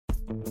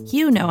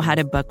You know how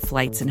to book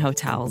flights and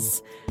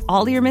hotels.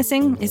 All you're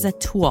missing is a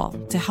tool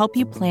to help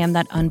you plan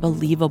that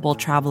unbelievable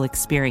travel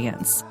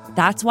experience.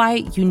 That's why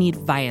you need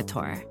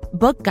Viator.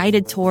 Book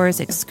guided tours,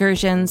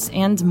 excursions,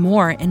 and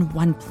more in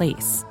one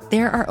place.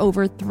 There are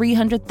over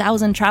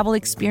 300,000 travel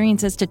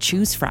experiences to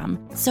choose from,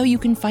 so you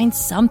can find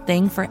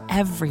something for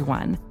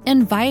everyone.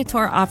 And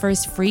Viator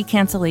offers free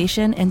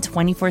cancellation and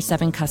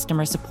 24/7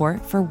 customer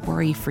support for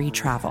worry-free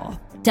travel.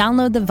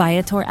 Download the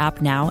Viator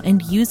app now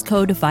and use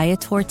code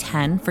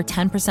Viator10 for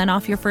 10%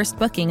 off your first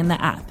booking in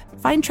the app.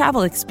 Find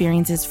travel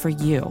experiences for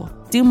you.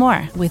 Do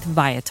more with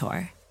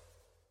Viator.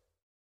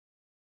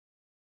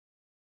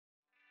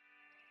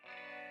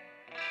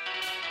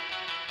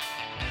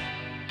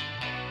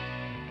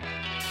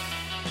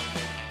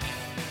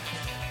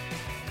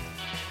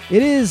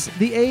 It is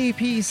the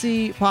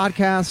APC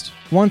podcast,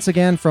 once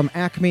again from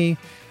Acme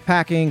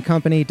Packing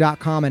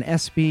Company.com and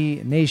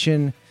SB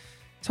Nation,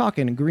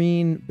 talking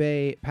Green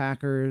Bay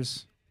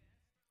Packers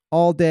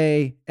all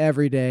day,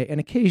 every day, and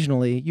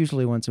occasionally,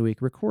 usually once a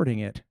week, recording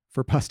it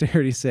for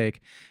posterity's sake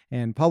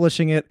and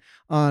publishing it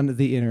on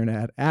the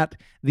internet at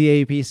the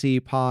APC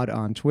Pod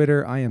on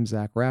Twitter. I am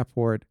Zach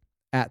Rapport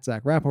at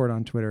Zach Rapport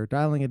on Twitter,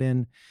 dialing it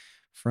in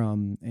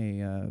from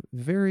a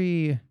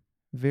very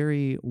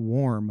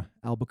warm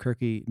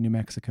Albuquerque, New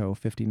Mexico,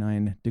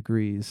 59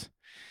 degrees.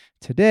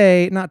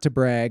 Today, not to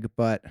brag,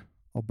 but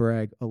I'll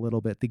brag a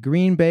little bit. The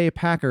Green Bay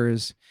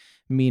Packers,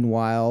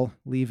 meanwhile,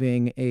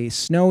 leaving a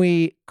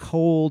snowy,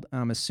 cold,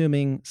 I'm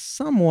assuming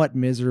somewhat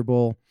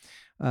miserable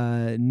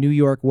New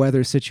York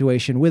weather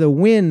situation with a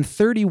win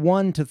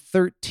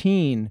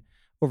 31-13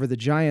 over the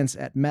Giants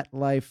at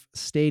MetLife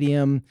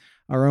Stadium.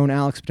 Our own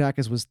Alex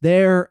Patakis was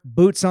there,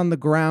 boots on the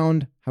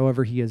ground.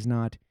 However, he is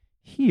not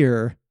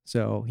here.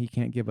 So he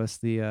can't give us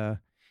the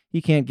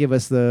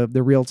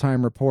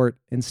real-time report.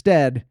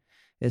 Instead,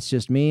 it's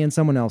just me and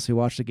someone else who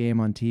watched the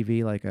game on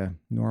TV like a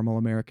normal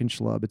American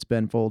schlub. It's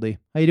Ben Foldy.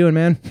 How you doing,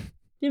 man?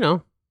 You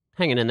know,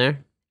 hanging in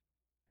there.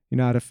 You're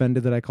not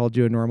offended that I called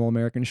you a normal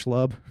American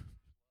schlub?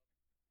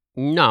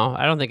 No,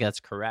 I don't think that's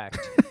correct.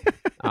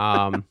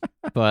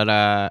 But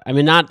I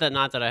mean, not that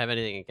I have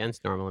anything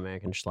against normal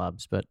American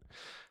schlubs, but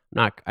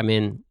I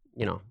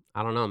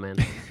don't know, man.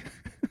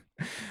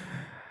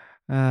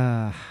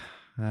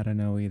 I don't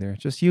know either.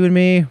 Just you and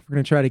me. We're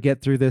going to try to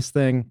get through this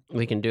thing.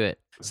 We can do it.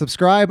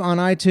 Subscribe on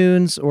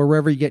iTunes or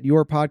wherever you get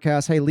your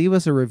podcasts. Hey, leave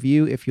us a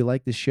review if you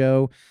like the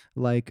show,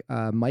 like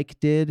Mike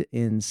did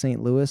in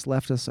St. Louis.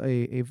 Left us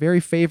a very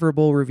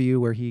favorable review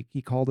where he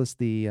called us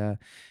he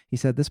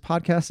said, "This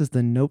podcast is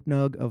the Nope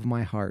Nug of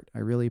my heart." I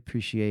really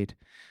appreciate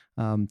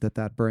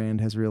that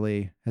brand has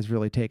really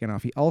taken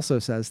off. He also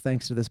says,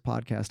 "Thanks to this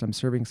podcast, I'm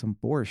serving some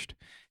borscht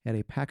at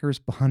a Packers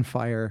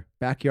bonfire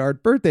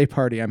backyard birthday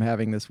party I'm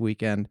having this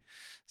weekend."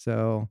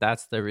 So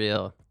that's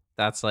the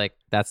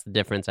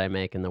difference I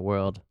make in the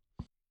world.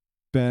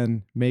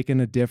 Ben, making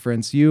a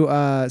difference. You,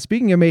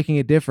 speaking of making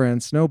a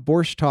difference, no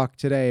borscht talk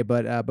today,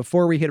 but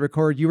before we hit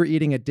record, you were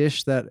eating a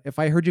dish that, if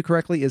I heard you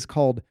correctly, is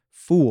called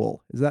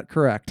fool. Is that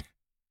correct?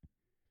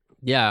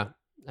 Yeah.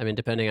 I mean,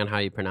 depending on how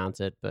you pronounce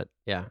it, but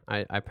yeah,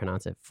 I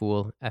pronounce it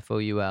fool,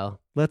 Foul.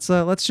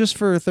 Let's just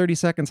for 30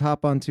 seconds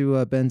hop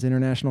onto Ben's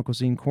International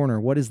Cuisine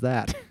Corner. What is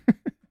that?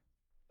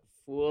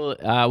 Fool.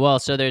 Well,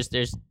 so there's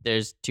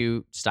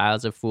two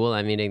styles of fool.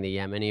 I'm eating the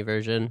Yemeni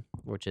version,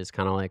 which is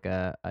kind of like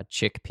a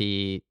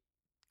chickpea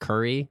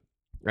curry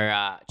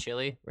or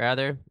chili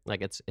rather.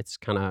 Like it's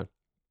kind of,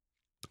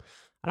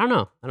 I don't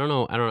know.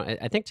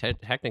 I think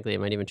technically it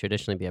might even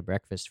traditionally be a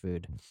breakfast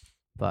food,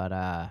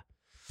 but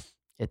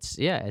it's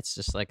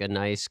just like a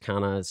nice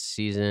kind of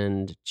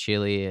seasoned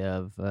chili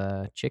of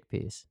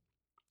chickpeas.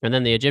 And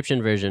then the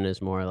Egyptian version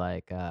is more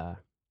like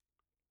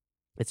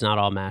it's not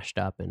all mashed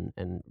up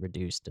and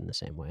reduced in the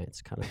same way.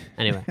 It's kind of,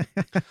 anyway.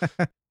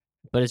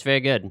 But it's very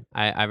good.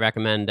 I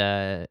recommend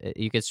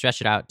you could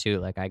stretch it out too.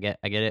 Like I get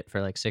it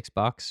for like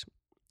 $6.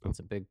 It's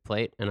a big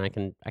plate, and I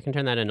can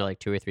turn that into like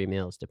 2 or 3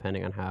 meals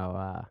depending on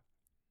how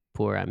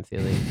poor I'm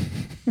feeling.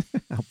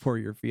 How poor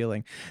you're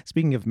feeling.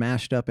 Speaking of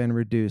mashed up and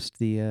reduced,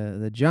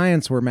 the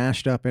Giants were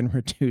mashed up and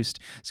reduced,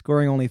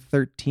 scoring only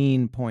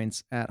 13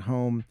 points at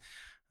home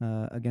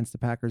against the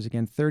Packers.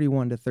 Again,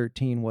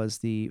 31-13 was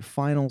the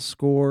final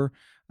score.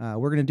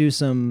 We're going to do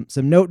some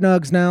note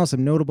nugs now,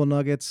 some notable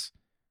nuggets.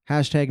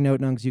 Hashtag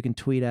note nugs. You can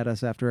tweet at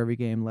us after every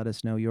game. Let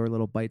us know your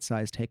little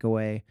bite-sized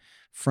takeaway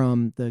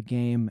from the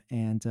game.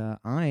 And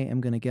I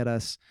am going to get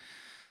us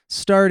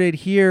started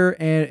here.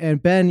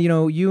 And Ben,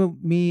 you,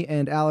 me,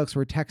 and Alex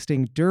were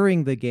texting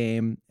during the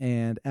game.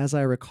 And as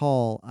I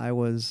recall, I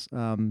was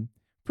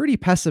pretty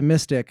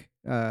pessimistic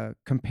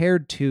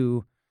compared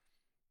to,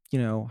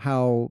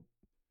 how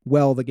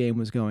well the game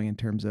was going in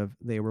terms of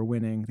they were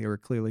winning. They were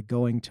clearly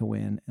going to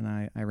win. And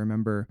I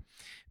remember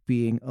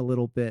being a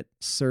little bit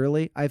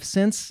surly. I've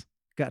since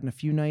gotten a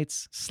few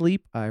nights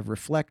sleep. I've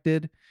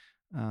reflected.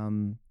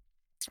 And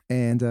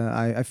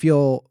I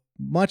feel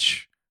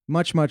much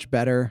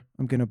better.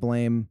 I'm going to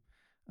blame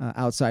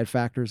outside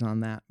factors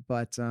on that.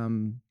 But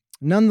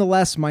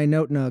nonetheless, my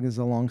note nug is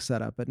a long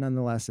setup. But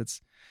nonetheless,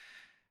 it's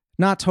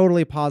not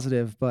totally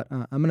positive, but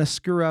I'm going to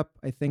screw up,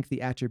 I think,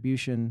 the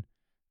attribution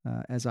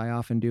as I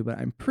often do, but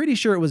I'm pretty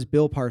sure it was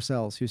Bill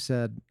Parcells who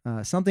said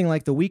something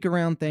like the week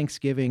around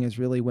Thanksgiving is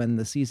really when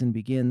the season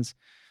begins.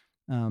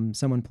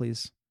 Someone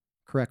please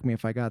correct me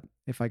if I got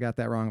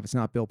that wrong, if it's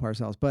not Bill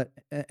Parcells. But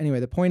anyway,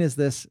 the point is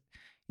this,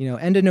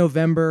 end of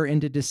November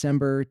into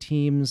December,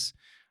 teams,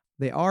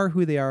 they are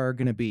who they are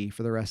going to be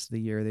for the rest of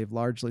the year. They've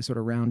largely sort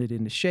of rounded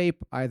into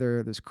shape.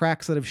 Either there's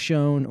cracks that have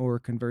shown or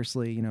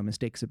conversely,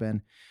 mistakes have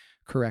been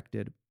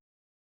corrected.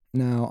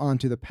 Now on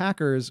to the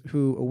Packers,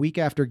 who a week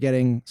after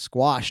getting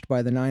squashed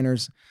by the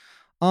Niners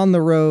on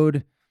the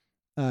road,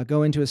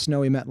 go into a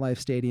snowy MetLife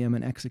Stadium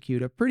and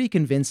execute a pretty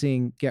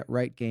convincing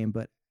get-right game.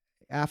 But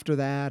after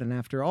that, and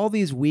after all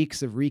these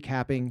weeks of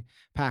recapping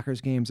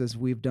Packers games as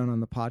we've done on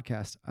the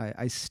podcast,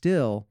 I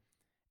still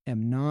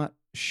am not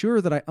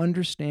sure that I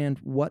understand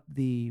what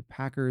the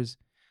Packers'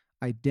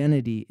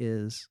 identity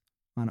is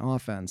on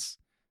offense.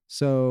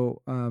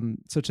 So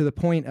to the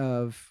point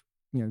of,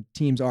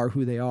 teams are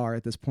who they are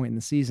at this point in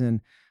the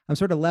season, I'm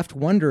sort of left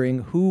wondering,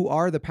 who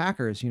are the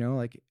Packers?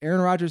 Like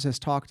Aaron Rodgers has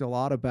talked a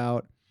lot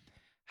about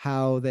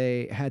how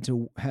they've had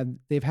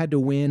to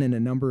win in a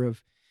number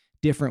of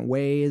different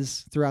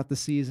ways throughout the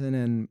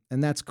season.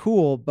 And that's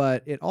cool,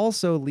 but it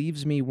also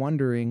leaves me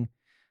wondering,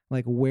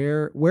 like,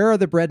 where are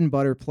the bread and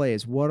butter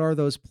plays? What are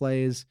those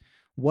plays?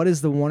 What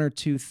is the one or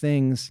two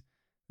things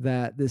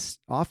that this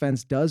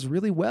offense does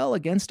really well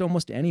against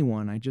almost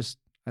anyone?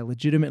 I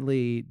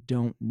legitimately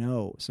don't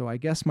know. So I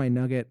guess my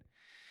nugget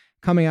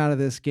coming out of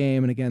this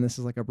game, and again, this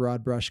is like a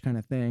broad brush kind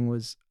of thing,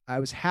 was I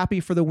was happy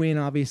for the win.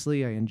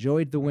 Obviously, I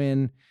enjoyed the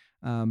win.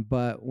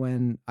 But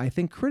when I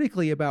think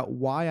critically about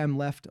why I'm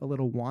left a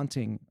little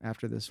wanting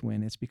after this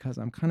win, it's because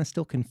I'm kind of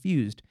still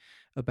confused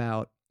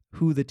about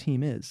who the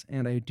team is.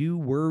 And I do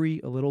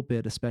worry a little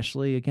bit,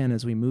 especially again,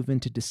 as we move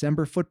into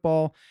December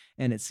football,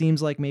 and it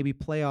seems like maybe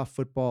playoff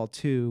football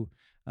too,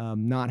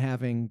 not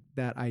having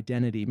that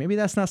identity. Maybe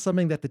that's not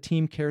something that the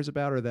team cares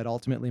about or that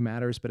ultimately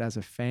matters, but as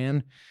a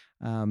fan,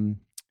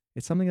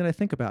 it's something that I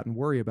think about and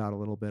worry about a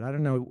little bit. I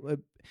don't know.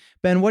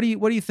 Ben, what do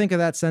you think of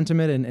that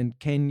sentiment? And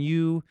can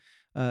you,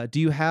 do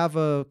you have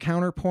a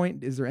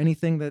counterpoint? Is there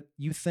anything that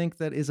you think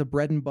that is a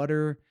bread and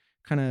butter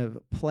kind of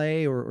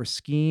play or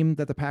scheme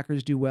that the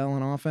Packers do well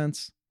on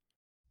offense?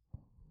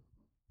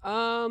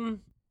 I'll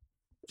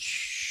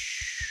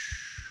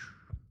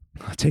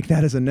take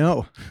that as a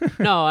no.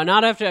 No,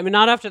 not after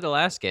the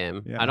last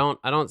game. Yeah. I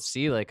don't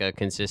see like a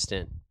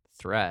consistent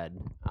thread.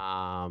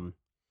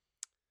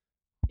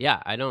 Yeah,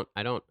 I don't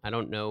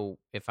know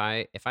if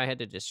I had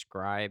to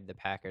describe the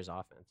Packers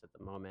offense at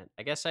the moment.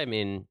 I guess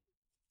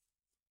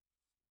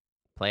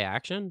play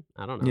action.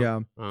 I don't know.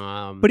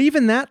 Yeah. But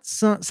even that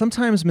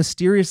sometimes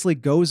mysteriously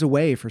goes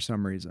away for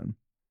some reason.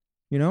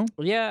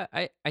 Yeah,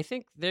 I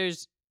think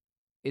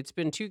it's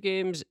been 2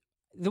 games.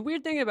 The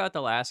weird thing about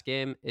the last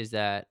game is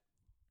that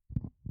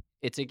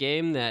it's a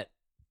game that,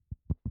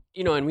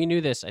 and we knew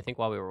this, I think,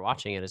 while we were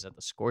watching it, is that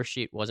the score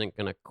sheet wasn't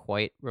going to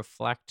quite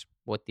reflect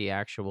what the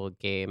actual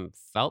game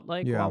felt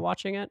like while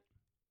watching it.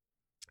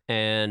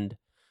 And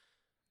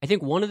I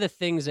think one of the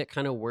things that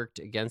kind of worked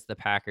against the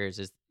Packers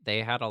is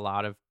they had a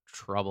lot of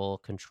trouble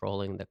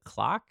controlling the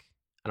clock.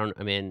 I don't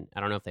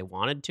know if they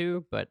wanted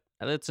to, but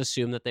let's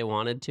assume that they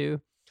wanted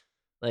to.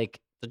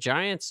 Like, the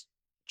Giants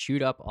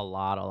chewed up a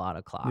lot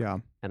of clock. Yeah.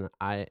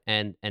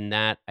 And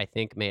that, I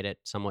think, made it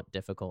somewhat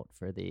difficult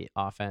for the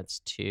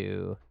offense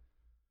to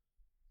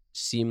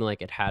seem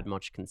like it had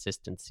much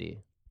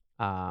consistency.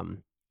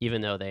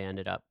 Even though they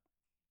ended up,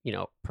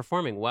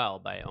 performing well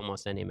by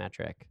almost any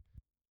metric.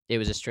 It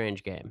was a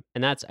strange game.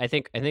 And that's, I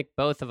think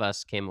both of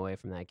us came away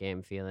from that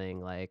game feeling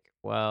like,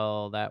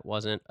 well, that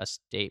wasn't a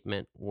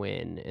statement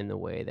win in the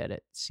way that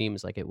it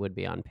seems like it would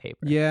be on paper.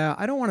 Yeah,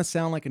 I don't want to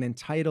sound like an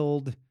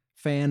entitled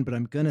fan, but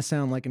I'm going to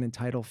sound like an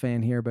entitled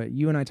fan here. But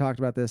you and I talked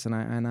about this, and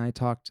I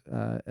talked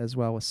as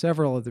well with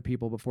several other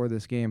people before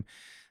this game,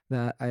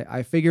 that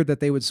I figured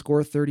that they would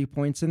score 30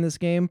 points in this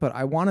game, but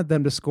I wanted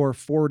them to score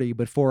 40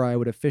 before I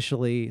would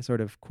officially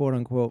sort of quote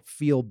unquote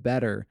feel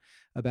better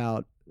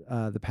about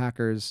the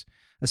Packers,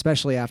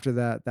 especially after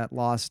that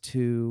loss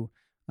to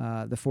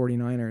the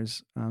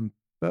 49ers.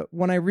 But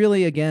when I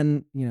really,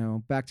 again,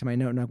 back to my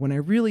note, when I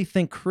really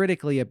think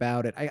critically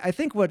about it, I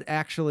think what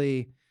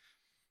actually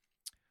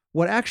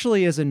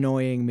is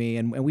annoying me,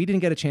 and we didn't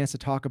get a chance to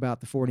talk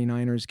about the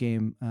 49ers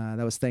game.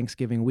 That was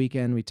Thanksgiving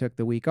weekend. We took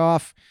the week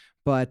off,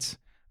 but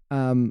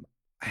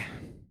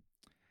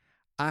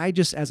I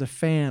just, as a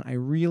fan, I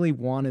really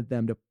wanted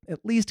them to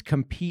at least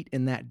compete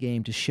in that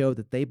game to show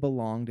that they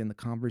belonged in the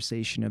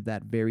conversation of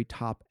that very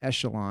top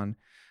echelon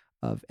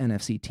of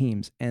NFC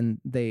teams. And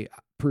they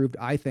proved,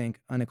 I think,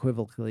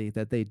 unequivocally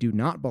that they do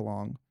not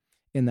belong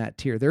in that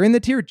tier. They're in the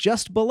tier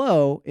just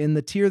below, in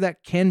the tier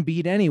that can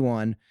beat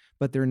anyone,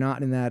 but they're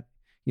not in that,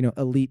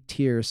 elite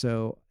tier.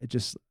 So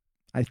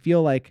I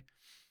feel like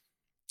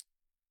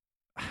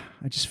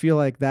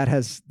that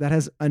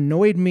has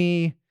annoyed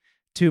me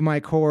to my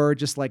core,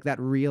 just like that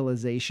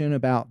realization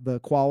about the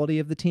quality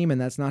of the team.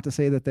 And that's not to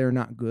say that they're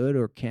not good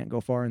or can't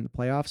go far in the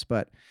playoffs,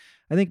 but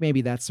I think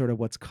maybe that's sort of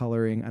what's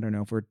coloring. I don't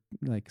know if we're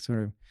like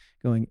sort of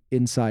going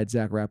inside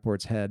Zach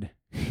Rapport's head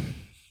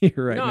here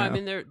right No, now. I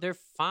mean they're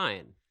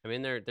fine. I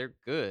mean they're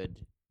good.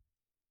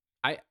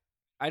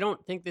 I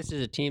don't think this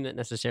is a team that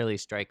necessarily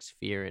strikes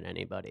fear in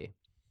anybody.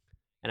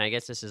 And I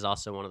guess this is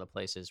also one of the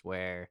places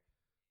where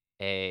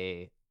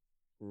a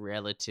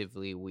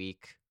relatively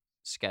weak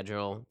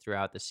schedule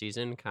throughout the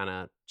season kind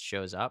of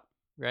shows up,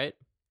 right?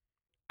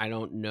 I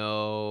don't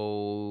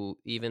know,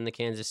 even the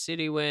Kansas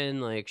City win,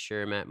 like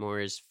sure Matt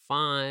Moore is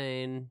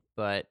fine,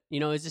 but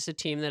is this a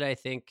team that I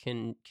think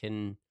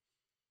can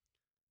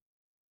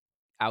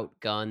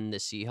outgun the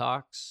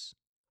Seahawks?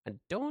 I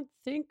don't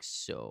think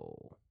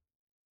so.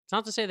 It's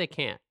not to say they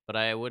can't, but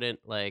I wouldn't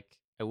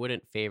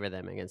favor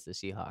them against the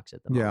Seahawks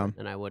at the moment,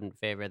 and I wouldn't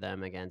favor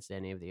them against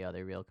any of the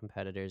other real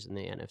competitors in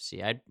the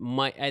NFC.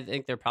 I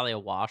think they're probably a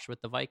wash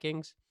with the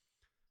Vikings.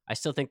 I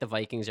still think the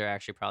Vikings are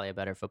actually probably a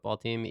better football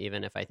team,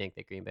 even if I think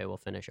that Green Bay will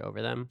finish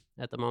over them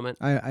at the moment.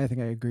 I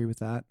think I agree with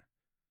that.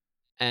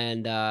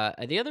 And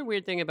the other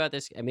weird thing about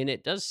this, I mean,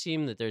 it does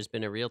seem that there's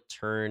been a real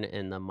turn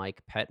in the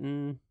Mike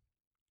Pettin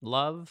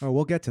love. Oh,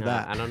 we'll get to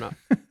that. I don't know.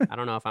 I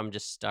don't know if I'm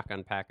just stuck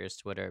on Packers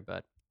Twitter,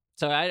 but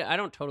so I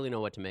don't totally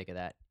know what to make of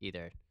that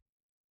either.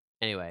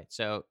 Anyway,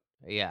 so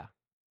yeah,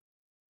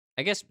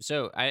 I guess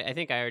so. I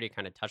think I already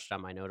kind of touched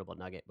on my notable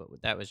nugget, but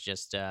that was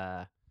just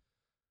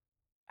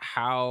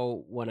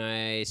how when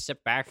I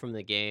stepped back from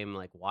the game,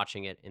 like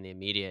watching it in the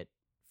immediate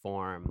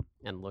form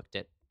and looked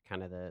at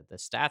kind of the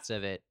stats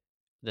of it,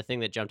 the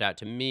thing that jumped out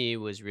to me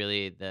was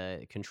really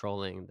the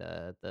controlling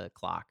the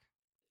clock.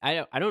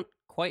 I don't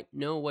quite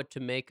know what to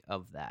make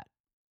of that,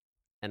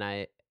 and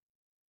I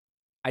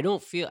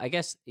don't feel, I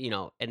guess,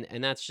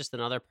 and that's just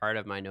another part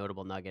of my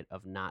notable nugget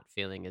of not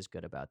feeling as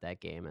good about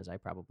that game as I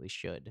probably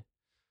should.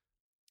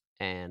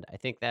 And I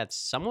think that's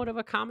somewhat of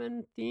a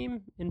common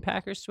theme in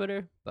Packers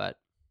Twitter, but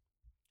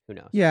who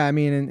knows? Yeah, I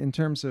mean, in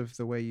terms of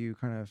the way you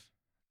kind of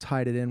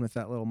tied it in with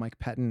that little Mike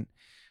Pettin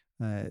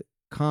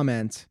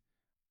comment,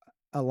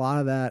 a lot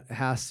of that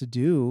has to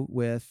do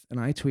with, and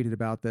I tweeted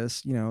about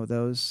this,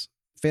 those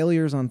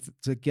failures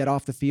to get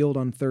off the field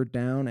on third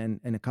down, and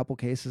in a couple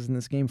cases in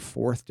this game,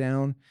 fourth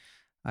down.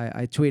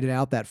 I tweeted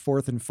out that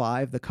 4th and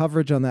 5, the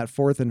coverage on that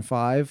 4th and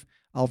 5.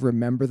 I'll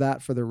remember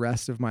that for the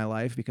rest of my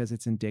life because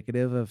it's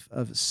indicative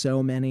of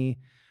so many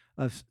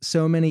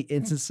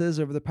instances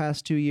over the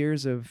past 2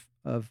 years of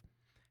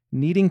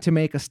needing to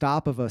make a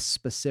stop of a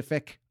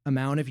specific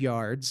amount of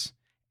yards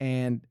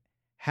and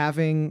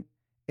having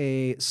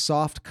a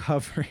soft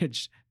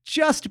coverage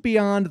just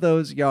beyond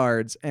those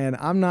yards. And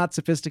I'm not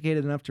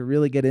sophisticated enough to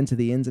really get into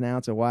the ins and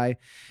outs of why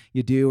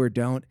you do or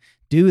don't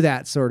do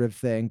that sort of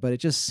thing. But it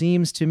just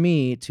seems to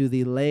me, to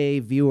the lay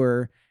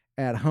viewer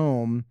at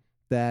home,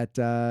 that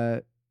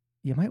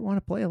you might want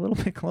to play a little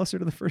bit closer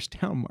to the first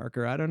down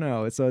marker. I don't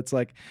know. So it's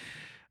like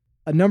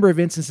a number of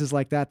instances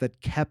like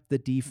that kept the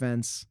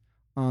defense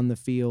on the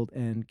field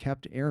and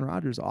kept Aaron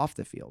Rodgers off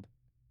the field.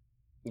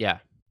 Yeah.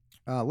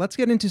 Let's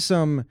get into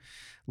some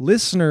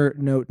listener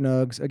note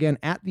nugs. Again,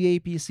 at the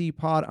APC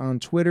pod on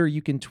Twitter.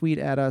 You can tweet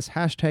at us,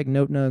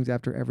 #NoteNugs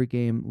after every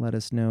game. Let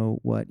us know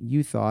what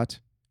you thought.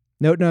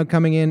 Note nug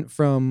coming in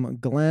from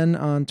Glenn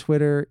on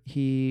Twitter.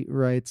 He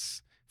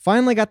writes,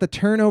 finally got the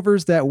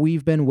turnovers that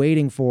we've been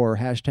waiting for,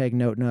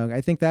 #NoteNug.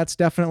 I think that's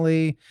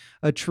definitely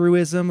a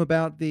truism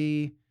about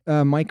the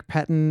Mike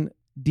Pettin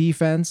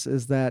defense,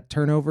 is that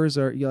turnovers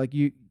are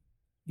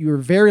you're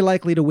very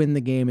likely to win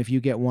the game if you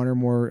get one or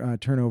more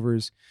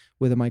turnovers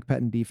with a Mike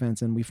Pettin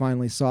defense. And we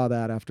finally saw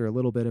that after a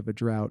little bit of a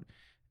drought.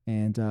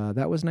 And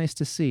that was nice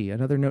to see.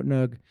 Another note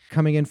nug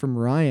coming in from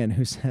Ryan,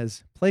 who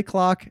says, play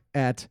clock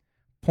at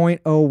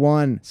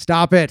 0.01.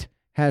 Stop it.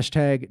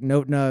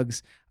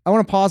 #NoteNugs. I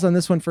want to pause on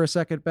this one for a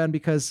second, Ben,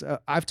 because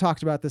I've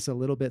talked about this a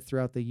little bit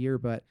throughout the year,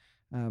 but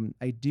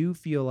I do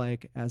feel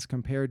like as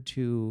compared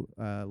to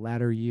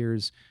latter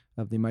years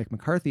of the Mike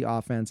McCarthy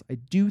offense, I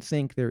do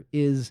think there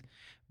is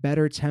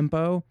better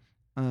tempo,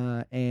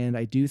 and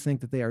I do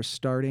think that they are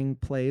starting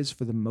plays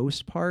for the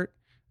most part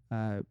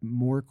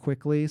more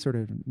quickly, sort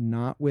of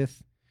not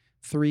with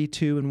 3,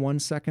 2, and 1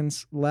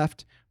 seconds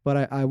left.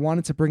 But I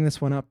wanted to bring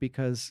this one up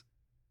because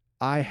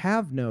I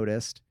have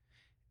noticed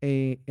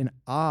an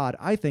odd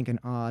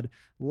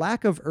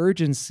lack of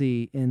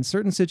urgency in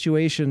certain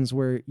situations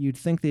where you'd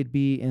think they'd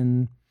be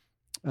in,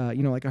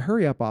 like a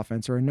hurry up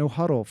offense or a no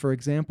huddle. For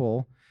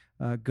example,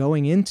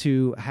 going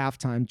into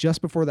halftime,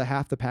 just before the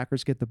half, the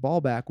Packers get the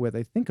ball back with,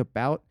 I think,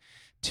 about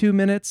 2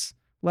 minutes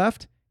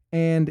left.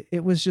 And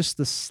it was just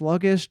the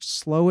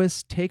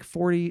slowest, take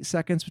 40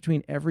 seconds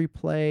between every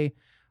play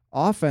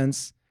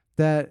offense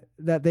that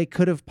they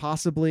could have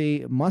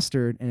possibly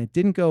mustered, and it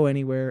didn't go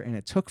anywhere, and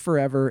it took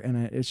forever. And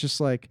it's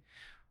just like,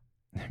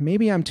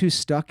 maybe I'm too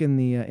stuck in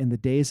the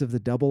days of the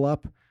double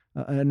up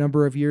a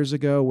number of years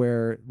ago,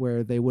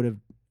 where they would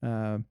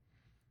have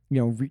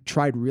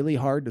tried really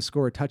hard to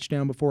score a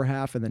touchdown before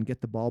half and then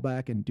get the ball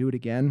back and do it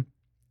again.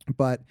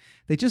 But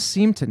they just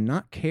seem to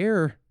not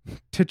care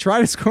to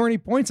try to score any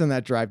points on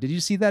that drive. Did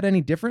you see that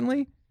any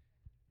differently?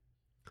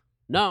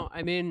 No,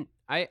 I mean,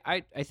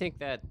 I think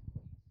that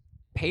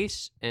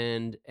pace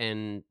and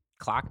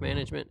clock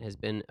management has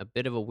been a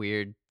bit of a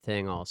weird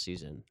thing all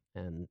season,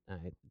 and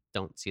I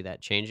don't see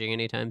that changing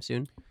anytime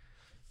soon.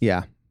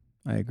 Yeah,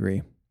 I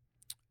agree.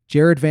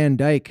 Jared Van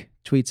Dyke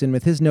tweets in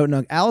with his note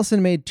nug.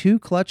 Allison made 2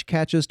 clutch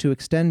catches to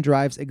extend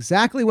drives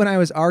exactly when I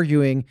was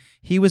arguing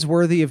he was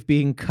worthy of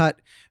being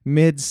cut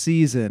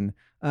mid-season.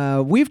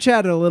 We've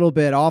chatted a little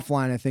bit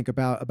offline, I think,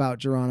 about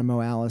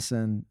Geronimo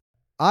Allison.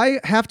 I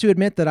have to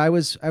admit that I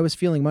was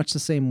feeling much the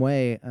same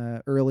way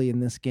early in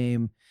this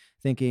game,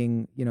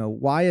 thinking,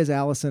 why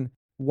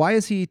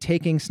is he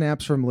taking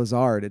snaps from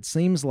Lazard? It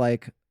seems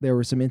like there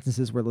were some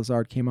instances where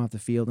Lazard came off the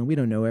field, and we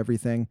don't know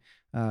everything.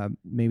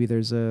 Maybe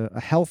there's a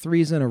health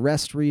reason, a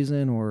rest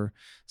reason, or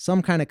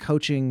some kind of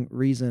coaching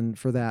reason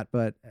for that.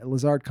 But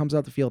Lazard comes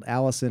out the field,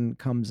 Allison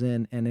comes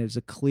in, and there's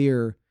a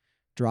clear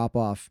drop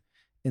off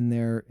in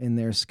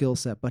their skill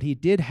set. But he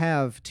did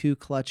have 2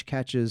 clutch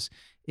catches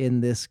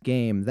in this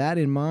game. That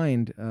in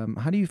mind,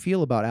 how do you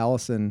feel about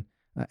Allison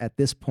at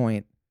this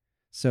point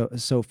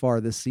so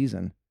far this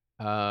season?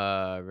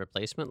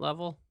 Replacement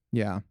level?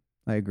 Yeah,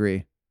 I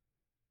agree.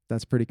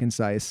 That's pretty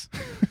concise.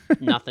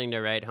 Nothing to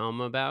write home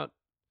about.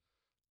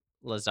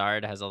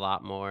 Lazard has a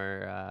lot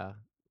more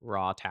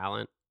raw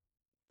talent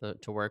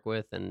to work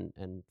with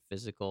and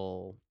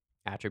physical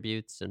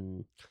attributes,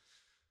 and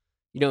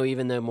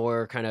even the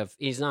more kind of,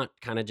 he's not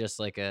kind of just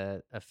like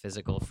a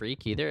physical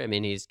freak either. I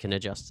mean, he can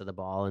adjust to the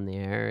ball in the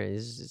air.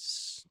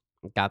 He's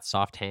got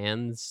soft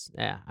hands.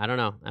 Yeah, I don't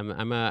know.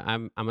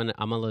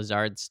 I'm a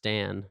Lazard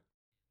stan.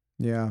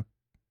 Yeah.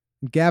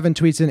 Gavin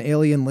tweets an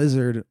alien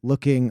lizard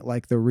looking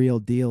like the real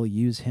deal.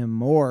 Use him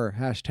more.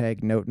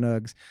 Hashtag note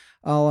nugs.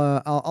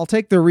 I'll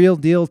take the real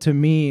deal to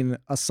mean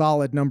a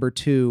solid number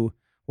 2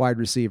 wide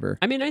receiver.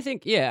 I mean, I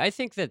think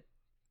that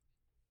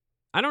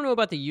I don't know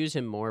about the use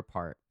him more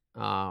part.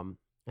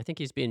 I think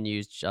he's being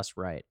used just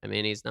right. I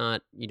mean, you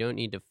don't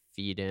need to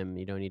feed him.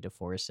 You don't need to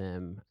force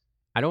him.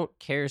 I don't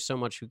care so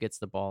much who gets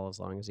the ball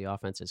as long as the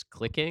offense is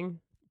clicking.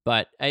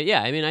 But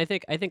I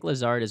think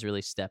Lazard has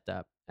really stepped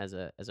up as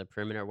a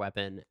perimeter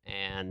weapon,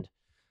 and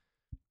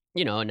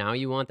now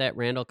you want that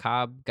Randall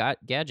Cobb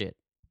gadget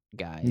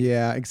guy.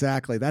 Yeah,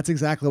 exactly. That's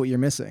exactly what you're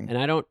missing. And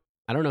I don't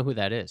know who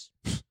that is.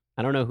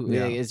 I don't know who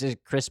is this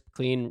crisp,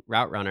 clean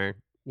route runner.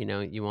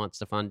 You want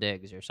Stephon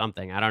Diggs or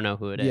something. I don't know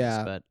who it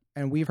is. But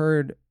and we've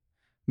heard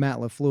Matt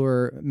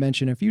LaFleur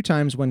mention a few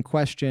times when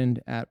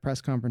questioned at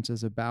press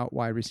conferences about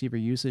wide receiver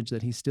usage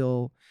that he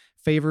still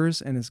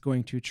favors and is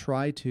going to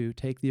try to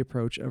take the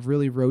approach of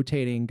really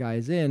rotating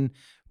guys in,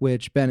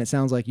 which, Ben, it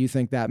sounds like you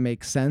think that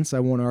makes sense. I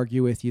won't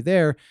argue with you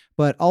there,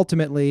 but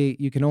ultimately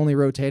you can only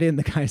rotate in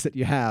the guys that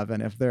you have.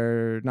 And if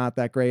they're not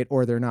that great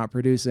or they're not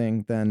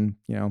producing, then,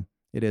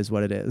 it is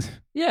what it is.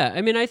 Yeah.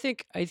 I mean, I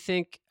think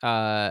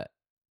Equanimeous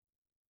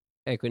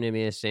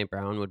St.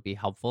 Brown would be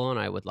helpful, and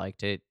I would like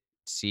to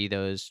see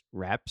those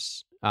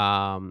reps.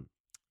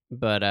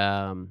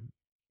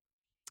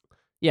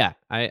 Yeah,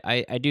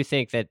 I do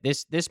think that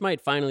this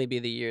might finally be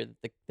the year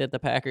that the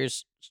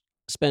Packers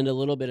spend a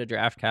little bit of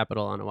draft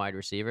capital on a wide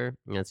receiver,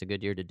 and that's a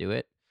good year to do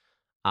it.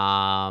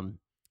 That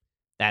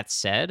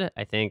said,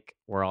 I think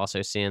we're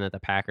also seeing that the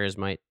Packers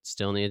might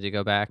still need to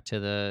go back to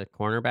the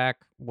cornerback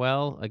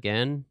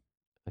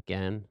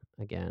again,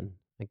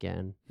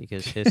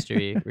 because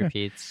history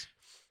repeats,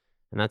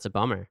 and that's a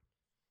bummer.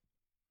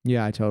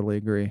 Yeah, I totally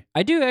agree.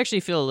 I do actually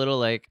feel a little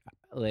like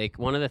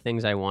one of the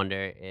things I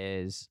wonder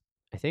is,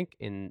 I think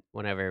in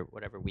whatever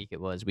week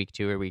it was, week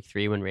 2 or week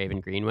 3, when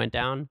Raven Green went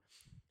down,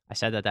 I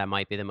said that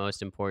might be the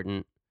most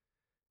important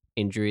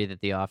injury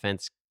that the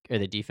offense or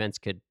the defense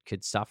could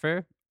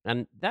suffer,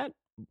 and that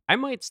I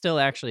might still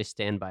actually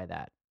stand by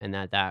that, and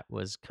that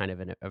was kind of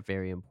a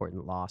very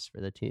important loss for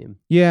the team.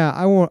 Yeah,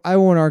 I won't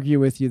argue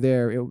with you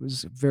there. It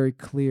was very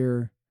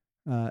clear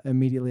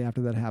immediately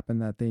after that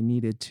happened that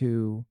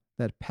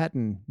that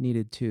Pettine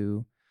needed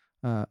to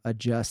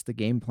adjust the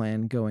game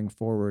plan going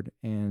forward.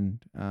 And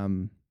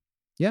I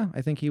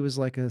think he was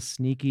like a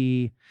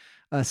sneaky,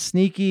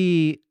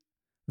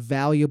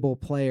 valuable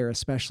player,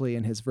 especially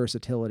in his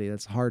versatility.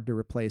 That's hard to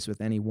replace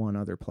with any one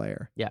other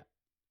player. Yeah.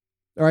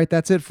 All right,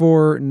 that's it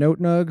for Note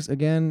Nugs.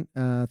 Again,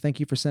 thank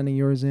you for sending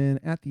yours in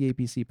at the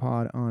APC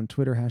Pod on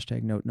Twitter,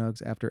 #Note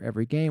Nugs after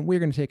every game. We're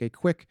going to take a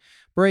quick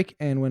break,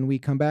 and when we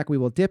come back, we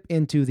will dip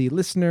into the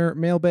listener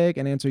mailbag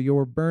and answer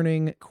your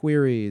burning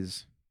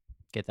queries.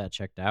 Get that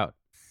checked out.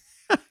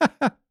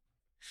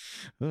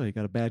 Oh, you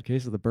got a bad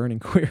case of the burning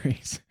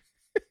queries.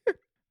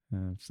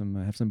 Have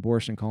some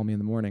borscht and call me in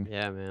the morning.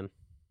 Yeah, man.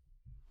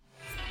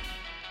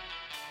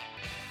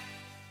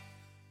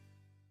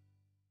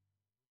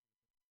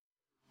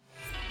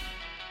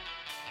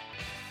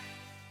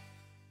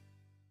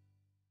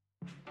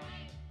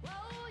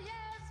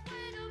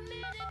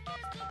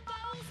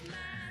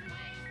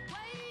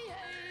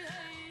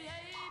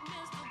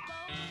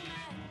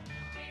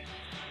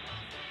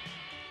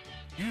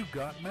 You've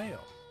got mail.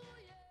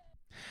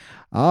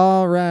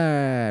 All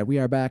right. right, we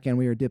are back and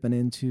we are dipping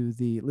into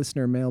the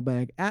listener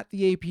mailbag at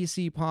the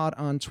APC Pod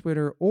on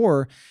Twitter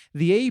or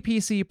the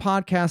APC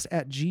Podcast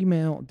at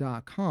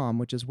gmail.com,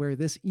 which is where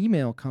this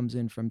email comes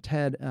in from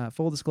Ted.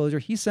 Full disclosure,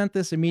 he sent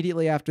this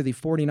immediately after the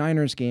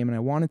 49ers game, and I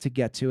wanted to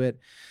get to it,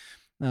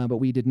 but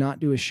we did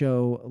not do a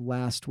show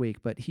last week.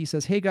 But he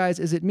says, hey guys,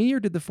 is it me or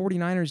did the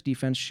 49ers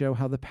defense show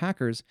how the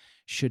Packers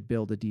should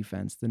build a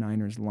defense? The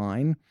Niners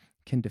line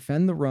can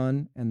defend the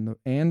run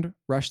and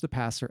rush the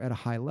passer at a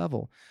high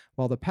level,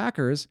 while the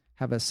Packers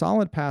have a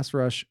solid pass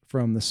rush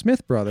from the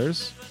Smith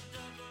brothers.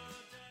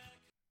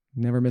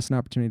 Never miss an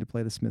opportunity to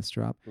play the Smiths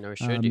drop. Nor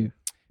should you.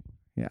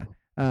 Yeah.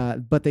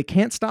 But they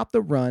can't stop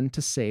the run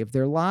to save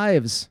their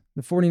lives.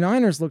 The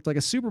 49ers looked like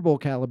a Super Bowl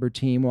caliber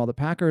team, while the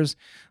Packers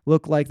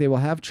look like they will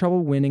have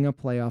trouble winning a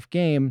playoff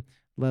game,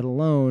 let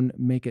alone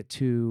make it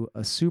to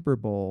a Super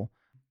Bowl.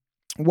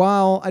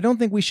 While I don't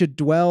think we should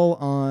dwell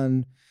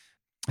on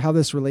how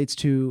this relates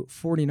to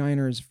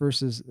 49ers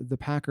versus the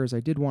Packers, I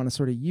did want to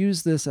sort of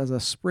use this as a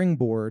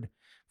springboard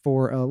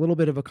for a little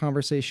bit of a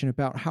conversation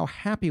about how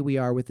happy we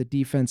are with the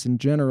defense in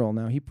general.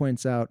 Now, he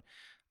points out,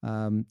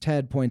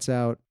 Ted points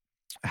out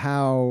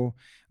how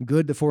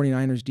good the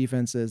 49ers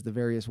defense is, the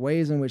various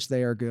ways in which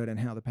they are good, and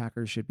how the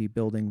Packers should be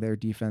building their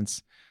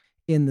defense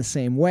in the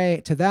same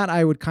way. To that,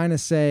 I would kind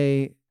of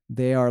say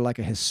they are like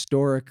a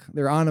historic,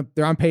 they're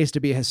on pace to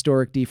be a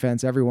historic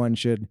defense. Everyone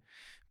should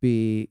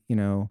be,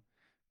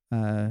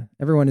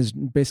 everyone is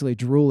basically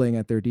drooling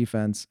at their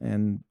defense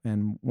and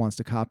wants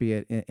to copy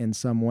it in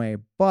some way.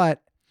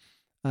 But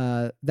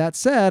that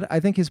said, I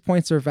think his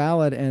points are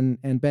valid.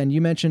 And Ben, you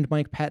mentioned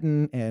Mike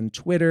Pettin and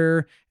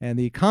Twitter and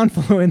the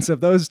confluence of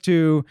those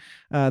two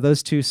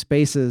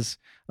spaces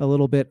a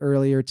little bit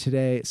earlier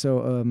today.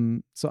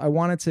 So I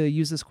wanted to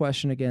use this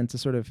question again to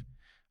sort of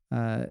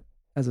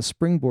as a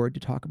springboard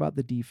to talk about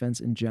the defense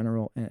in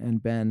general.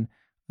 And Ben,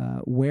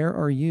 where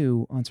are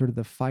you on sort of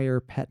the Fire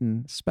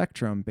Pettin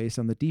spectrum based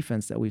on the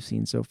defense that we've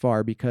seen so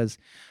far? Because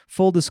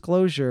full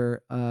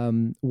disclosure,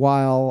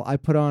 while I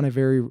put on a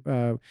very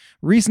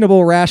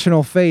reasonable,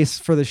 rational face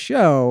for the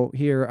show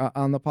here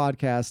on the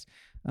podcast,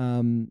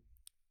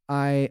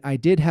 I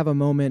did have a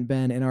moment,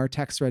 Ben, in our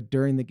text thread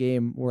during the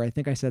game where I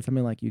think I said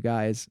something like, you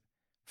guys,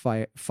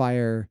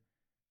 fire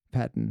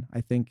Pettin. I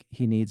think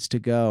he needs to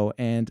go.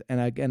 And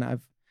again,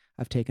 I've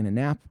taken a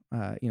nap.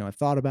 I've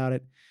thought about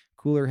it.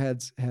 Cooler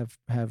heads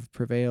have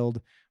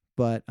prevailed,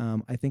 but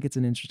I think it's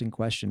an interesting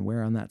question.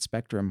 Where on that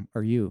spectrum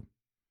are you?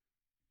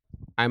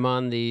 I'm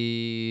on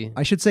the...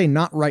 I should say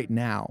not right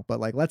now, but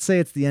like, let's say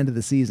it's the end of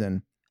the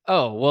season.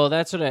 Oh, well,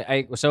 that's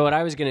what so what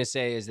I was going to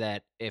say is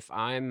that if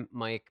I'm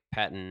Mike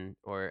Pettin,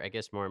 or I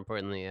guess more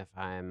importantly, if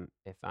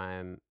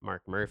I'm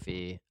Mark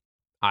Murphy,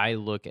 I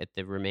look at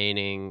the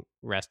remaining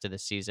rest of the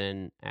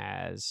season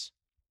as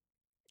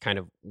kind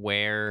of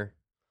where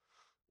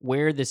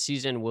the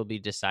season will be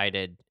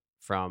decided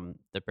from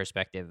the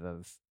perspective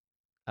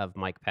of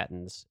Mike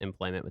Pettin's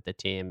employment with the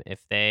team. If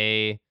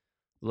they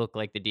look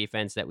like the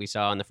defense that we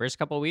saw in the first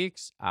couple of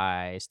weeks,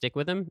 I stick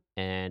with them.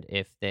 And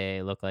if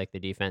they look like the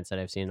defense that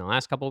I've seen in the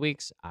last couple of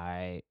weeks,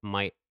 I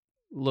might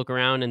look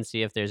around and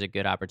see if there's a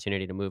good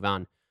opportunity to move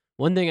on.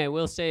 One thing I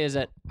will say is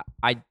that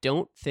I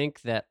don't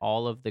think that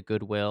all of the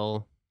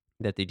goodwill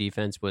that the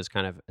defense was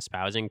kind of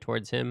espousing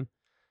towards him,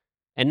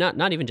 and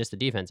not even just the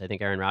defense, I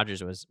think Aaron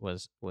Rodgers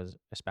was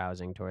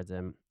espousing towards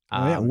him.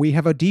 We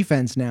have a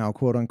defense now,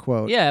 quote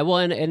unquote. Yeah, well,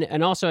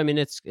 and also, I mean,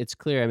 it's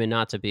clear. I mean,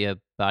 not to be a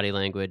body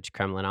language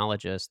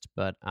Kremlinologist,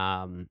 but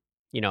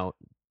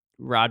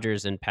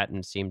Rodgers and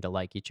Pettin seem to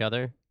like each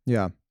other.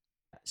 Yeah.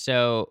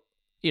 So,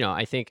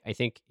 I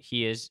think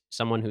he is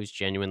someone who's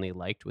genuinely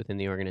liked within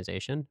the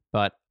organization.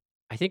 But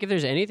I think if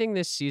there's anything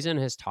this season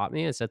has taught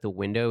me, it's that the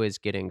window is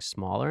getting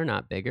smaller,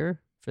 not bigger,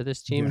 for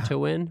this team to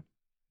win.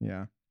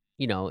 Yeah.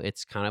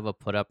 It's kind of a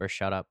put up or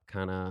shut up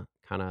kind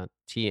of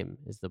team.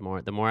 Is the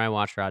more I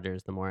watch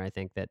Rodgers, the more I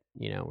think that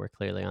we're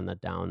clearly on the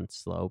down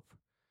slope,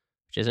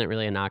 which isn't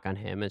really a knock on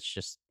him. It's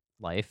just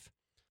life.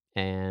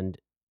 And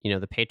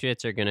the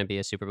Patriots are going to be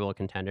a Super Bowl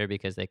contender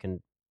because they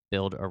can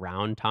build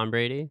around Tom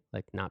Brady,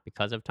 like not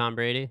because of Tom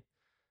Brady.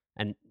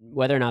 And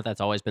whether or not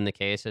that's always been the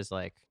case is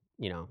like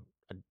a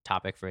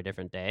topic for a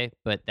different day.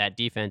 But that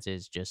defense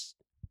is just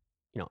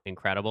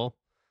incredible.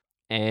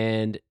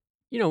 And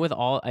with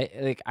all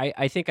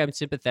I think I'm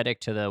sympathetic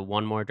to the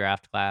one more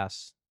draft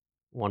class,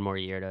 one more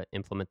year to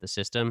implement the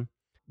system,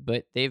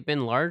 but they've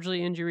been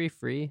largely injury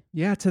free.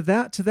 Yeah, to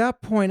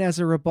that point, as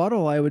a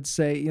rebuttal, I would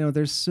say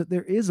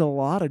there is a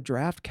lot of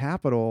draft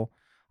capital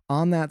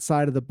on that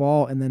side of the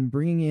ball, and then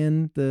bringing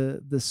in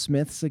the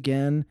Smiths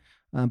again.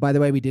 By the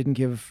way, we didn't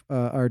give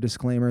our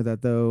disclaimer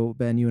that though,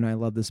 Ben, you and I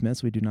love the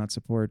Smiths, we do not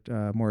support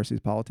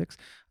Morrissey's politics.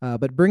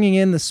 But bringing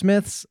in the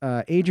Smiths,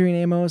 Adrian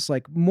Amos,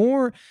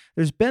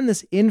 there's been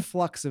this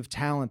influx of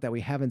talent that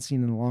we haven't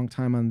seen in a long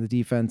time on the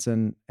defense,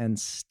 and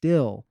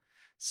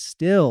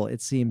still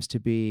it seems to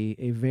be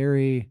a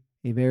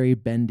very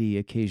bendy,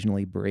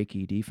 occasionally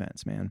breaky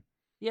defense, man.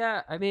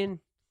 Yeah, I mean,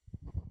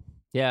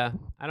 I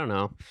don't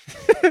know.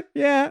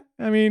 Yeah,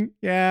 I mean,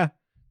 yeah.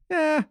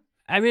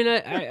 I mean,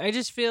 I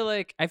just feel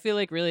like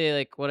really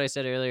like what I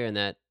said earlier in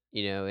that,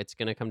 it's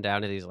going to come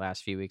down to these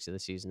last few weeks of the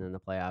season in the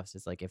playoffs.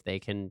 It's like if they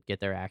can get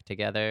their act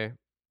together,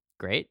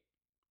 great.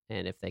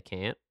 And if they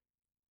can't,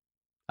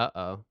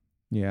 uh-oh.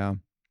 Yeah.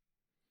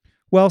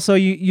 Well, so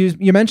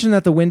you mentioned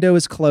that the window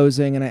is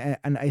closing,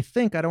 and I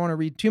think I don't want to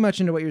read too much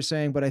into what you're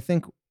saying, but I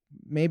think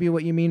maybe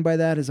what you mean by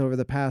that is over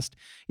the past,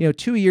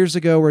 2 years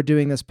ago, we're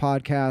doing this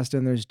podcast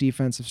and there's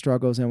defensive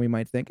struggles, and we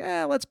might think,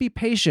 let's be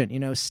patient,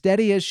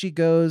 steady as she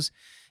goes.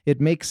 It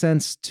makes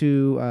sense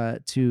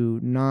to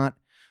not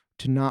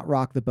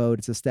rock the boat.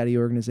 It's a steady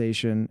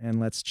organization, and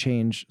let's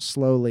change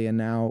slowly. And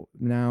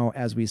now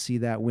as we see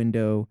that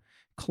window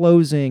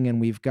closing,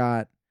 and we've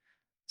got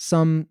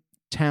some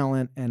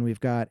talent, and we've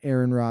got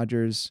Aaron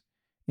Rodgers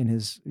in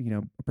his,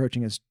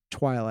 approaching his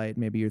twilight,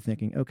 maybe you're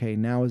thinking, okay,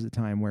 now is the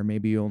time where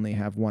maybe you only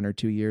have 1 or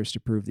 2 years to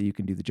prove that you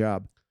can do the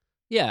job.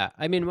 Yeah.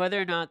 I mean, whether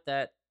or not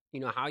that,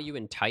 how you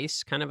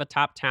entice kind of a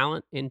top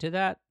talent into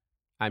that,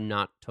 I'm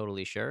not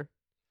totally sure.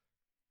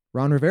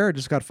 Ron Rivera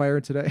just got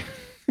fired today.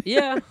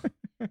 Yeah.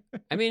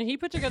 I mean, he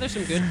put together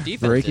some good defenses.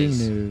 Breaking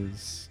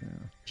news.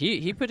 Yeah.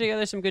 He put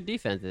together some good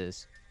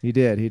defenses. He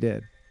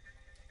did.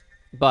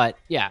 But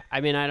yeah, I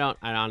mean, I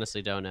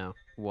honestly don't know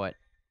what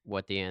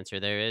the answer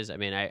there is. I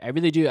mean, I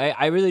really do.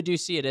 I really do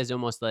see it as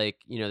almost like,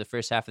 the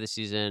first half of the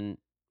season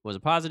was a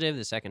positive.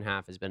 The second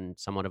half has been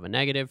somewhat of a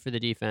negative for the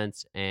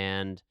defense.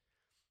 And,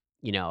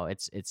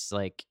 it's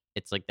like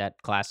that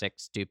classic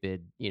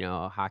stupid,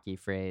 hockey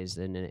phrase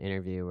in an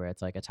interview where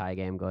it's like a tie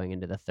game going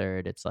into the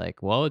third. It's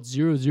like, well, it's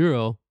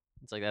 0-0.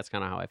 It's like, that's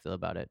kind of how I feel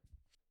about it.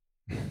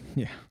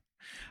 Yeah.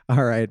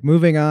 All right.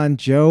 Moving on.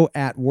 Joe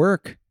at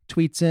work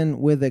tweets in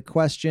with a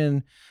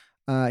question.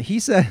 He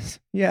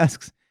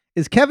asks,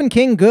 is Kevin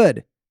King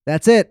good?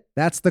 That's it.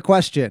 That's the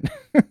question.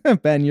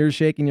 Ben, you're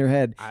shaking your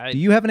head. Do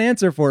you have an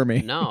answer for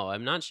me? No,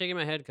 I'm not shaking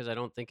my head because I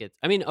don't think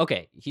I mean,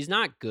 okay, he's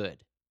not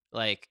good.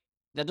 Like,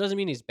 that doesn't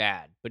mean he's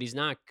bad, but he's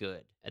not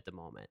good at the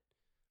moment.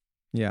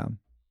 Yeah.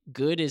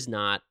 Good is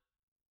not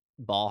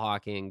ball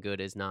hawking. Good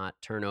is not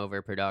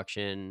turnover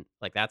production.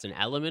 Like, that's an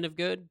element of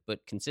good,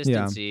 but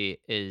consistency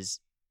is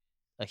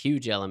a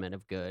huge element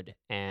of good,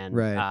 and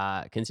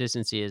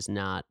consistency is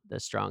not the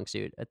strong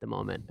suit at the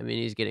moment. I mean,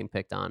 he's getting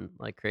picked on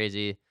like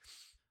crazy.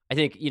 I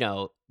think,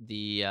 the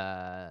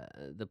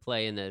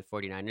play in the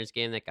 49ers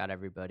game that got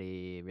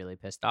everybody really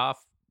pissed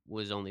off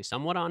was only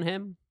somewhat on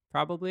him,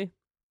 probably.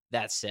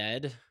 That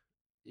said,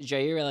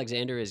 Jair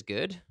Alexander is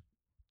good.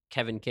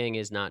 Kevin King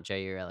is not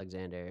Jair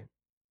Alexander.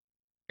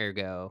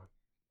 Ergo,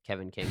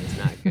 Kevin King is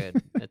not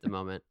good at the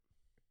moment.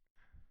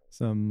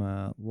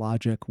 Some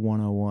logic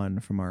 101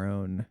 from our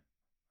own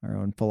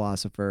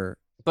philosopher.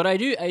 But I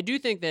do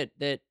think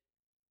that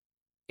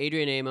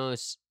Adrian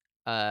Amos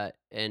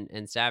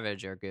and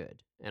Savage are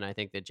good, and I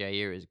think that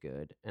Jair is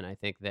good, and I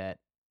think that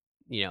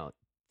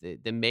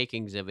the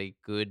makings of a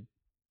good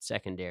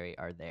secondary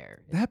are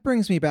there. That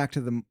brings me back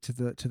to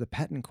the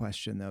Pettine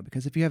question, though,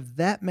 because if you have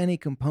that many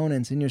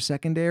components in your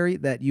secondary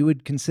that you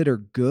would consider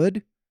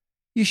good,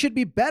 you should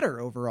be better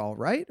overall,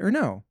 right? Or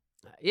no?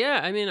 Yeah,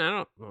 I mean,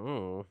 I don't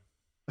know.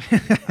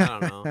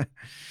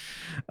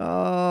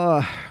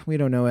 We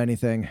don't know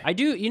anything. I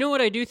do. You know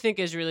what I do think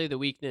is really the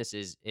weakness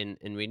is and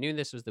we knew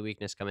this was the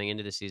weakness coming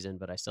into the season,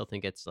 but I still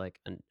think it's like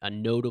a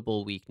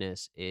notable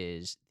weakness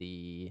is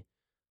the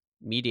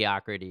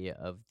mediocrity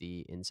of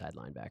the inside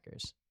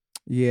linebackers.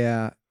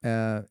 Yeah.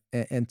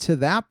 And to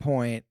that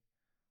point,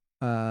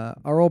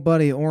 our old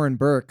buddy Oren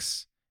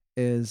Burks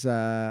is,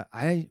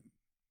 I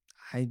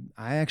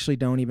actually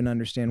don't even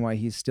understand why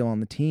he's still on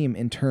the team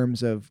in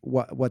terms of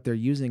what they're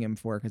using him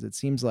for. Cause it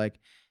seems like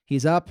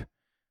he's up,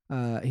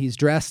 he's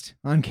dressed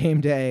on game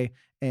day,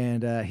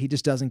 and he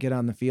just doesn't get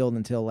on the field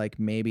until like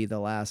maybe the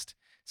last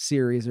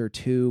series or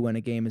two when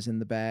a game is in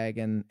the bag.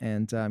 And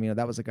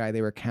that was a guy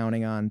they were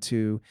counting on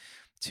to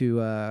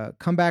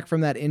come back from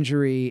that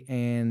injury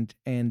and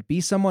be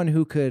someone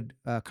who could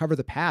cover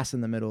the pass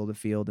in the middle of the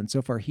field. And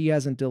so far he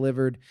hasn't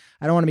delivered.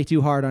 I don't want to be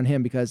too hard on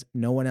him because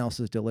no one else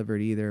has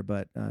delivered either.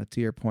 But to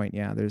your point,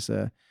 yeah, there's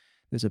a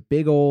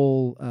big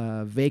old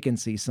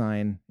vacancy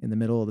sign in the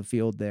middle of the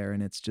field there,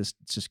 and it's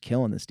just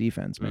killing this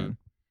defense, man.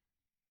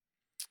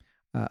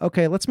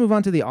 Okay, let's move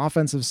on to the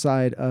offensive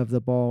side of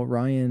the ball.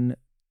 Ryan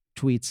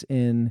tweets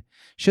in,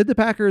 should the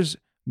Packers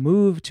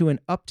move to an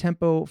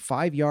up-tempo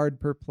 5-yard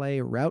per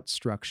play route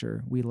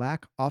structure? We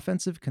lack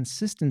offensive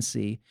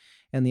consistency,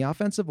 and the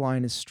offensive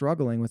line is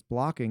struggling with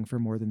blocking for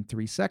more than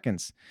 3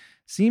 seconds.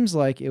 Seems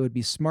like it would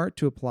be smart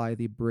to apply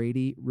the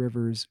Brady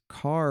Rivers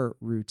Carr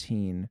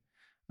routine.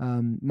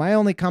 My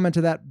only comment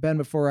to that, Ben,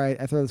 before I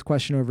throw this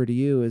question over to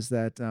you, is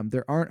that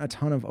there aren't a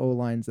ton of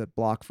O-lines that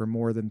block for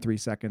more than 3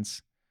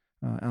 seconds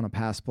on a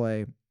pass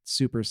play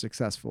super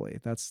successfully.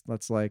 That's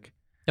like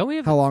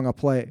how long a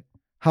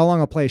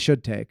play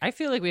should take. I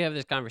feel like we have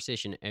this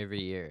conversation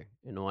every year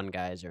in one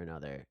guise or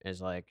another.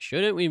 Is like,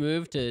 shouldn't we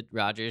move to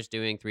Rodgers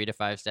doing 3 to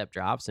 5 step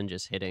drops and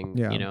just hitting,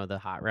 the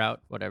hot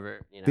route,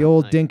 whatever, the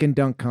old dink and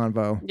dunk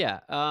convo. Yeah.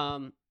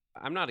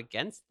 I'm not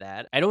against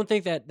that. I don't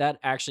think that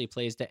actually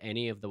plays to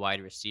any of the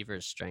wide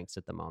receivers' strengths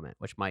at the moment,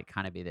 which might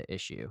kind of be the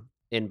issue.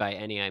 And by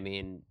any, I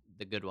mean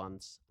the good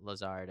ones,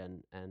 Lazard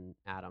and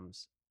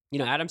Adams. You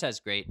know, Adams has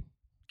great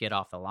get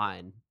off the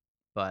line,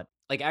 but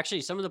like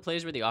actually some of the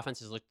plays where the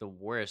offenses look the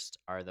worst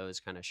are those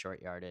kind of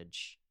short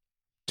yardage.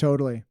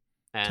 Totally.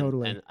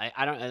 And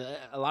I don't,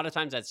 a lot of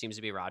times that seems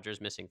to be Rodgers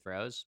missing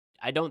throws.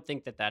 I don't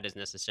think that is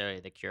necessarily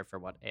the cure for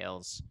what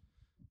ails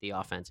the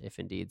offense, if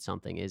indeed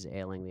something is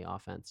ailing the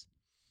offense.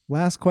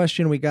 Last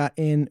question we got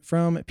in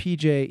from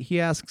PJ. He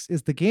asks,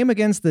 is the game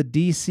against the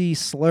DC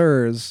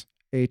Slurs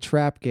a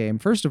trap game?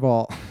 First of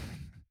all,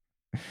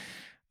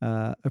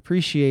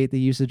 appreciate the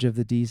usage of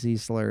the DC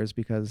Slurs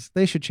because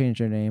they should change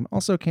their name.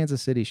 Also,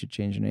 Kansas City should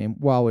change their name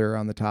while we were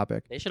on the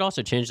topic. They should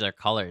also change their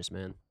colors,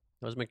 man.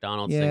 Those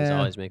McDonald's things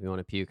always make me want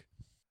to puke.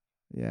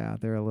 Yeah,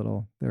 they're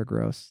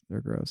gross.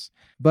 They're gross.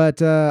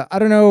 But I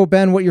don't know,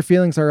 Ben, what your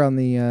feelings are on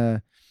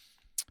the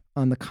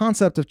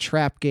concept of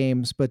trap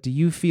games, but do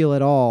you feel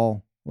at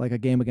all like a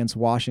game against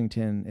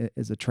Washington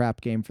is a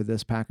trap game for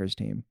this Packers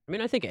team? I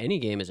mean, I think any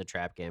game is a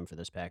trap game for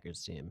this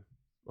Packers team.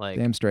 Like,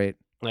 damn straight.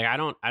 Like I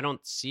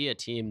don't see a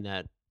team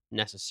that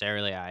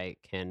necessarily I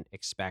can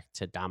expect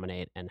to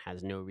dominate and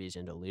has no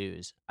reason to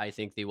lose. I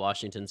think the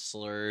Washington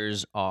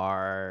Slurs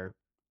are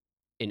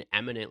an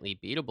eminently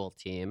beatable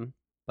team,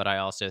 but I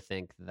also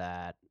think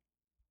that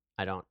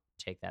I don't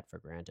take that for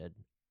granted.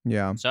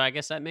 Yeah. So I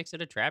guess that makes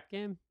it a trap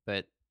game,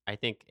 but I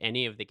think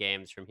any of the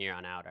games from here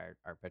on out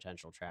are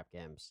potential trap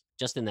games.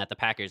 Just in that the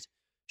Packers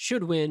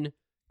should win,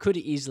 could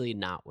easily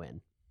not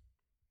win.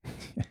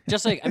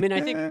 Just like, I mean,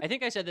 I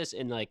think I said this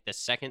in like the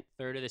second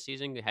third of the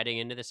season, heading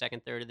into the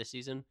second third of the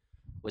season,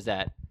 was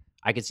that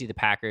I could see the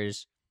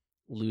Packers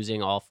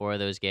losing all 4 of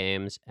those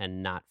games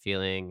and not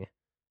feeling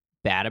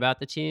bad about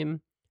the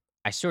team.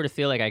 I sort of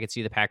feel like I could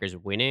see the Packers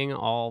winning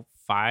all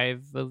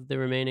 5 of the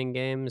remaining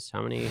games.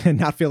 How many?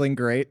 Not feeling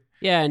great.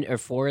 Yeah, or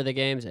 4 of the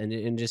games,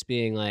 and just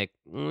being like,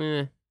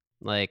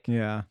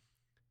 yeah.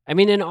 I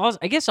mean, and also,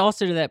 I guess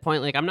also to that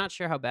point, like, I'm not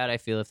sure how bad I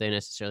feel if they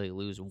necessarily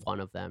lose 1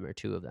 of them or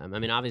 2 of them. I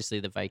mean, obviously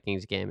the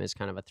Vikings game is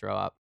kind of a throw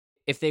up.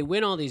 If they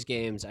win all these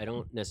games, I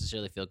don't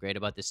necessarily feel great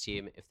about this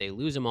team. If they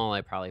lose them all,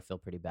 I probably feel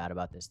pretty bad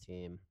about this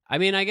team. I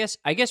mean, I guess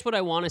what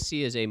I want to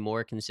see is a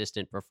more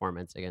consistent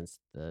performance against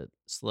the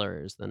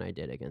Slurs than I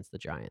did against the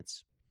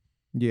Giants.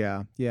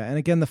 Yeah. And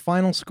again, the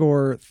final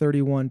score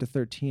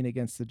 31-13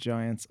 against the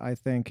Giants, I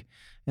think,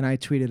 and I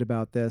tweeted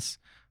about this,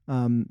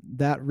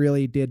 that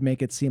really did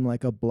make it seem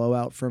like a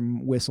blowout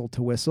from whistle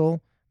to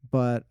whistle.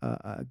 But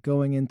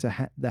going into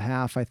the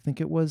half, I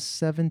think it was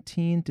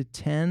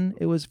 17-10.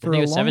 It was for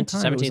a long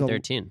time.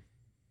 17-13.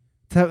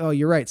 Oh,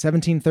 you're right.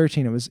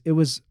 17-13. It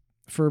was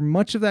for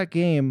much of that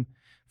game,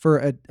 for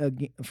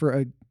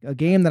a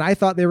game that I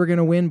thought they were going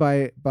to win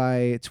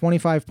by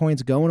 25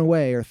 points going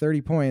away or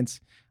 30 points.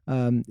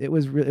 It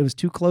was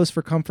too close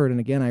for comfort. And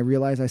again, I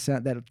realize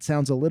that it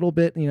sounds a little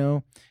bit,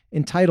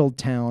 entitled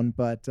town,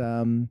 but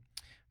I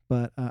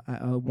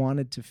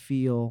wanted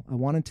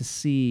to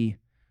see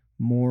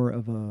more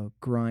of a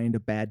grind a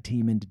bad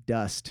team into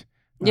dust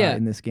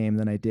in this game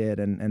than I did.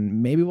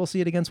 And maybe we'll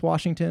see it against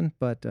Washington,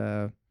 but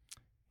I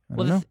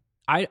don't know.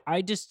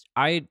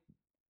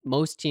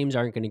 Most teams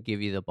aren't going to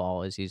give you the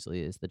ball as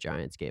easily as the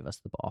Giants gave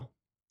us the ball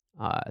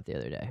the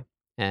other day.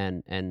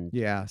 And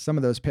yeah, some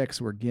of those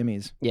picks were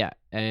gimmies. Yeah.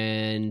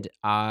 And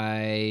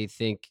I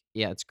think,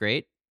 it's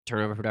great.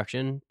 Turnover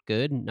production,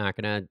 good. Not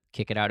going to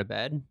kick it out of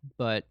bed,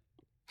 but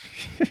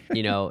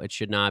it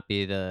should not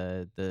be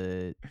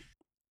the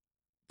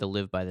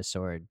live by the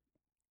sword,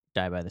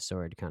 die by the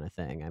sword kind of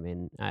thing. I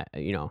mean,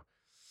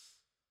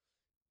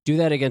 do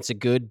that against a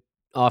good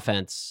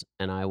offense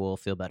and I will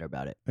feel better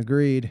about it.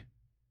 Agreed.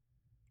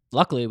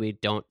 Luckily, we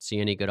don't see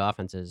any good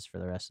offenses for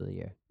the rest of the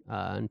year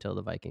until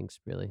the Vikings,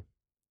 really.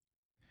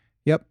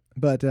 Yep.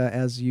 But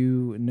as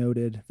you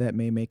noted, that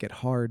may make it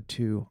hard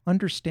to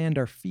understand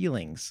our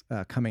feelings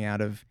coming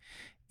out of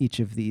each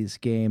of these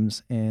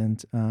games.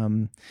 And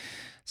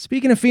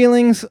speaking of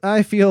feelings,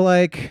 I feel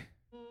like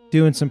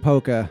doing some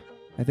polka.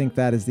 I think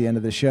that is the end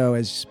of the show.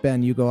 As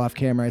Ben, you go off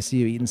camera, I see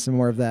you eating some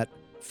more of that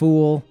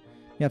fool.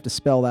 You have to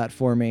spell that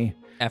for me.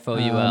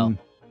 Foul.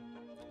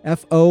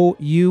 Foul.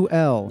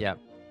 Yep.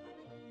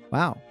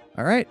 Wow.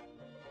 All right.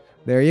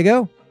 There you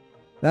go.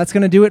 That's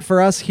going to do it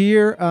for us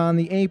here on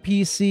the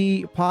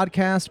APC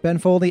podcast. Ben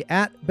Foldy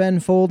at Ben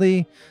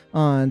Foldy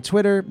on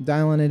Twitter.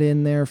 Dialing it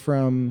in there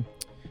from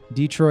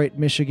Detroit,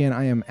 Michigan.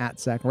 I am at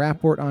Zach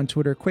Rapport on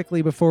Twitter.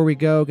 Quickly before we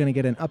go, going to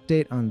get an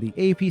update on the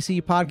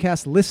APC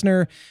podcast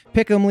listener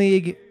Pick'em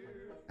League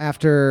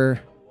after,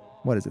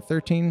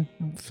 13?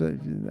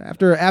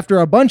 After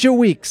a bunch of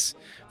weeks.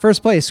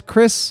 First place,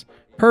 Chris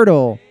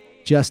Hurdle,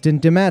 Justin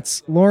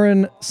Demetz,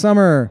 Lauren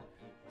Summer,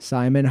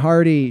 Simon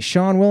Hardy,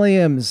 Sean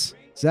Williams,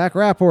 Zach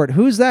Rapport.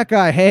 Who's that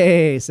guy?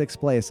 Hey, 6th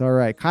place. All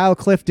right. Kyle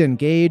Clifton,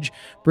 Gage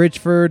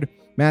Bridgeford,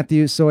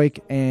 Matthew Soik,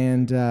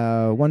 and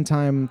one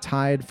time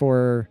tied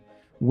for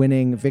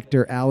winning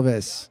Victor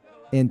Alvis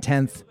in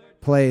 10th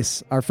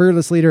place. Our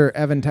fearless leader,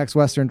 Evan Tex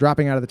Western,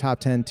 dropping out of the top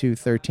 10 to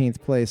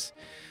 13th place.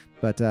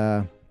 But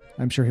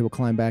I'm sure he will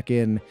climb back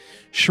in.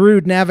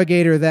 Shrewd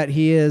navigator that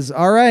he is.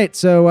 All right.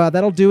 So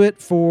that'll do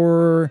it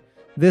for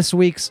this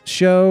week's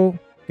show.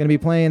 Going to be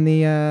playing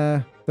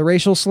the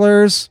racial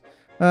slurs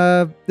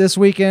this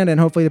weekend, and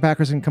hopefully the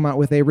Packers can come out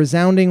with a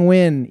resounding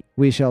win.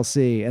 We shall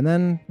see. And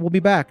then we'll be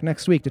back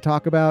next week to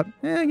talk about,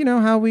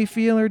 how we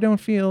feel or don't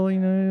feel.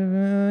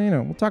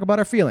 We'll talk about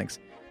our feelings.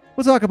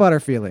 We'll talk about our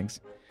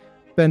feelings.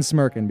 Ben's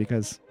smirking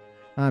because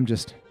I'm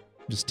just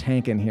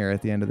tanking here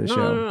at the end of the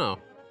show. No.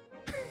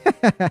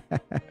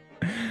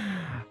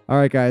 All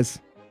right, guys.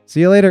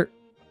 See you later.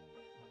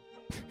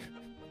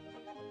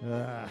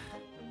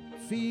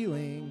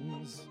 Feeling.